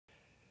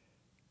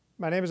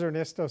My name is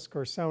Ernesto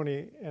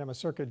Scorsone, and I'm a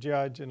circuit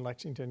judge in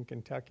Lexington,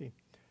 Kentucky.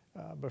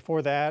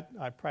 Before that,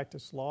 I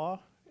practiced law,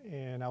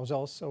 and I was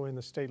also in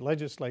the state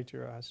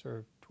legislature. I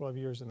served 12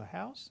 years in the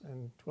House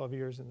and 12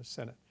 years in the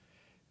Senate.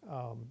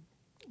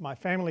 My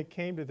family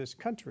came to this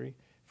country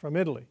from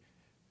Italy,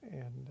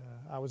 and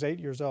I was 8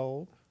 years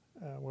old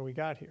when we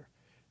got here.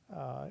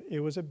 It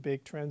was a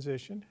big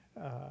transition,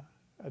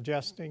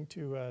 adjusting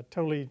to a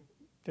totally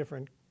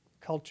different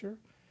culture,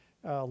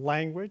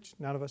 language.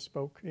 None of us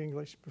spoke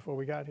English before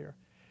we got here.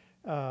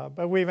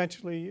 But we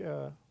eventually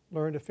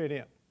learned to fit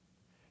in.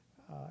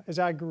 As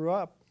I grew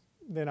up,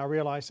 then I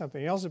realized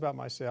something else about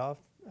myself.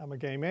 I'm a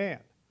gay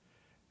man.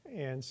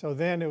 And so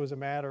then it was a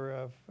matter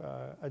of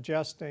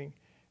adjusting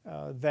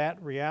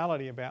that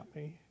reality about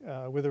me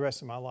with the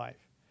rest of my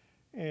life.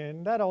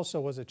 And that also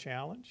was a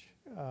challenge.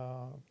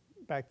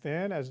 Back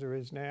then, as there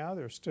is now,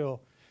 there's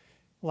still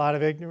a lot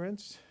of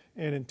ignorance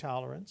and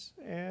intolerance,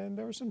 and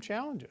there were some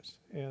challenges.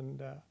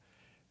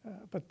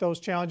 But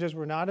those challenges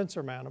were not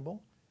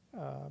insurmountable,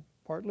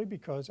 partly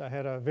because I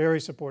had a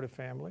very supportive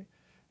family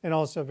and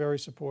also a very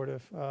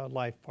supportive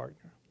life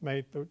partner,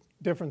 made the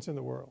difference in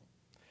the world.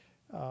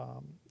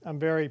 I'm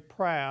very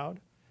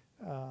proud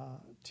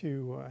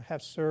to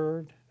have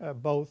served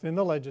both in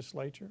the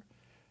legislature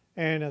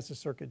and as a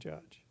circuit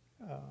judge.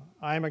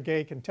 I am a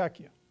gay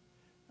Kentuckian.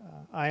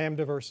 I am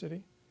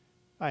diversity.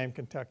 I am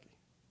Kentucky.